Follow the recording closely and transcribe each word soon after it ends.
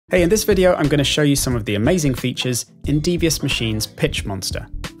Hey, in this video I'm going to show you some of the amazing features in Devious Machine's Pitch Monster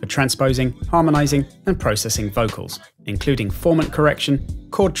for transposing, harmonizing and processing vocals, including formant correction,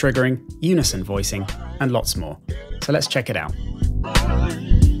 chord triggering, unison voicing and lots more. So let's check it out.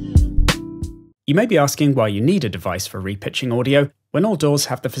 You may be asking why you need a device for repitching audio when all DAWs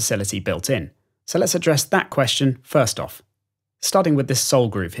have the facility built in. So let's address that question first off, starting with this soul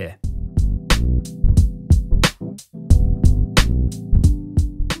groove here.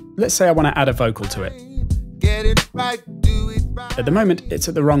 Let's say I want to add a vocal to it. At the moment, it's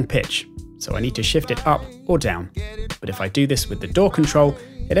at the wrong pitch, so I need to shift it up or down. But if I do this with the DAW control,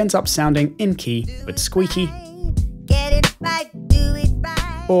 it ends up sounding in key but squeaky,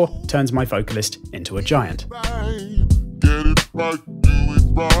 or turns my vocalist into a giant.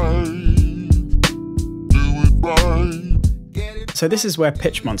 So this is where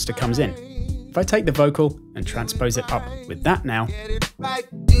Pitch Monster comes in. If I take the vocal and transpose it up with that now,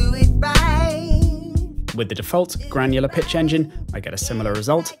 with the default granular pitch engine, I get a similar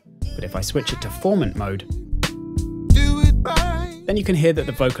result, but if I switch it to formant mode, then you can hear that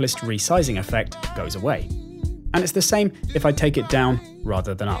the vocalist resizing effect goes away. And it's the same if I take it down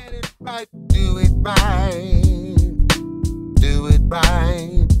rather than up.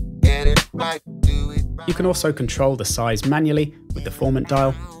 You can also control the size manually with the formant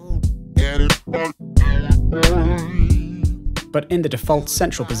dial. But in the default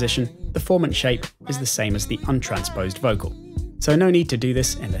central position, the formant shape is the same as the untransposed vocal. So no need to do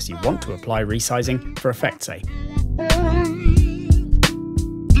this unless you want to apply resizing for effect's sake.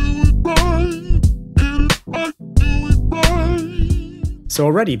 So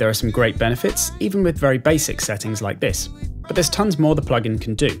already there are some great benefits, even with very basic settings like this. But there's tons more the plugin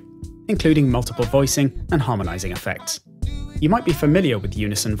can do, including multiple voicing and harmonizing effects. You might be familiar with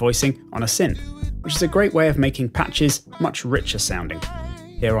unison voicing on a synth, which is a great way of making patches much richer sounding.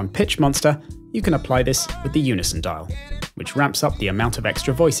 Here on Pitch Monster, you can apply this with the unison dial, which ramps up the amount of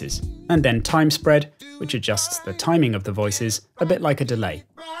extra voices, and then time spread, which adjusts the timing of the voices a bit like a delay.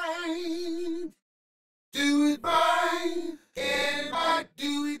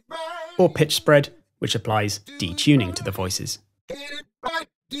 Or pitch spread, which applies detuning to the voices.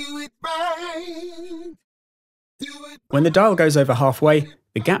 When the dial goes over halfway,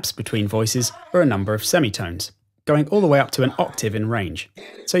 the gaps between voices are a number of semitones, going all the way up to an octave in range,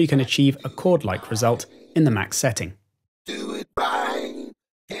 so you can achieve a chord-like result in the max setting. And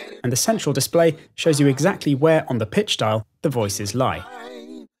the central display shows you exactly where on the pitch dial the voices lie.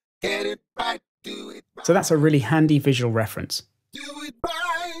 So that's a really handy visual reference.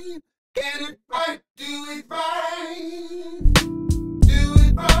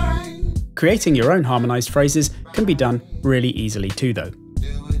 Creating your own harmonized phrases can be done really easily too though.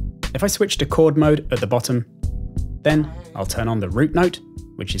 If I switch to chord mode at the bottom, then I'll turn on the root note,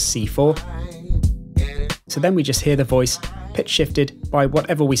 which is C4. So then we just hear the voice pitch shifted by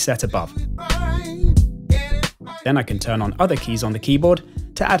whatever we set above. Then I can turn on other keys on the keyboard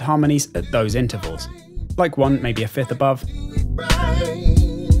to add harmonies at those intervals, like one maybe a fifth above,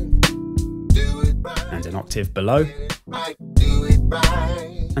 and an octave below,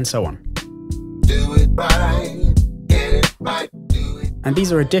 and so on. And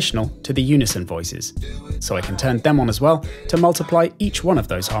these are additional to the unison voices, so I can turn them on as well to multiply each one of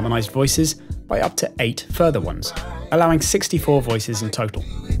those harmonized voices by up to 8 further ones, allowing 64 voices in total.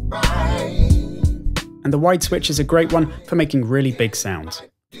 And the wide switch is a great one for making really big sounds.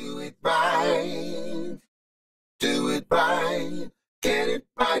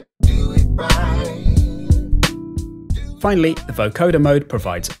 Finally, the vocoder mode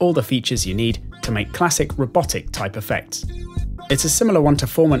provides all the features you need to make classic robotic type effects. It's a similar one to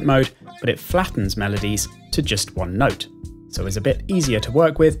formant mode, but it flattens melodies to just one note, so it's a bit easier to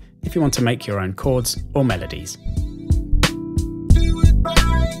work with if you want to make your own chords or melodies.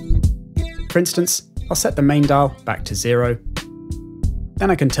 For instance, I'll set the main dial back to 0, then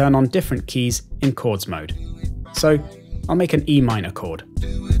I can turn on different keys in chords mode. So I'll make an E minor chord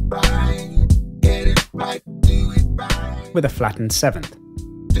with a flattened 7th.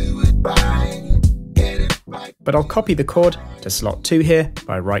 But I'll copy the chord to slot 2 here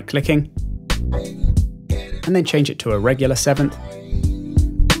by right-clicking, and then change it to a regular 7th,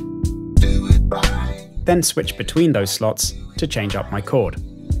 then switch between those slots to change up my chord.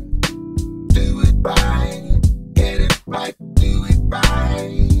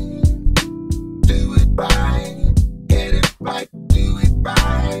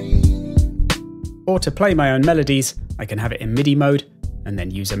 Or to play my own melodies, I can have it in MIDI mode, and then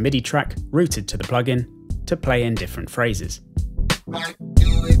use a MIDI track routed to the plugin to play in different phrases. Do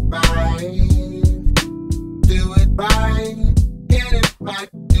it right, get it right,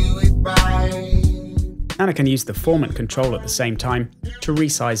 do And I can use the form and control at the same time to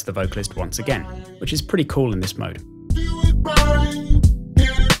resize the vocalist once again, which is pretty cool in this mode.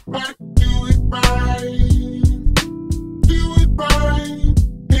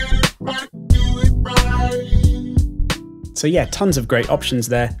 So yeah, tons of great options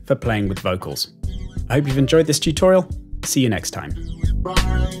there for playing with vocals. I hope you've enjoyed this tutorial. See you next time.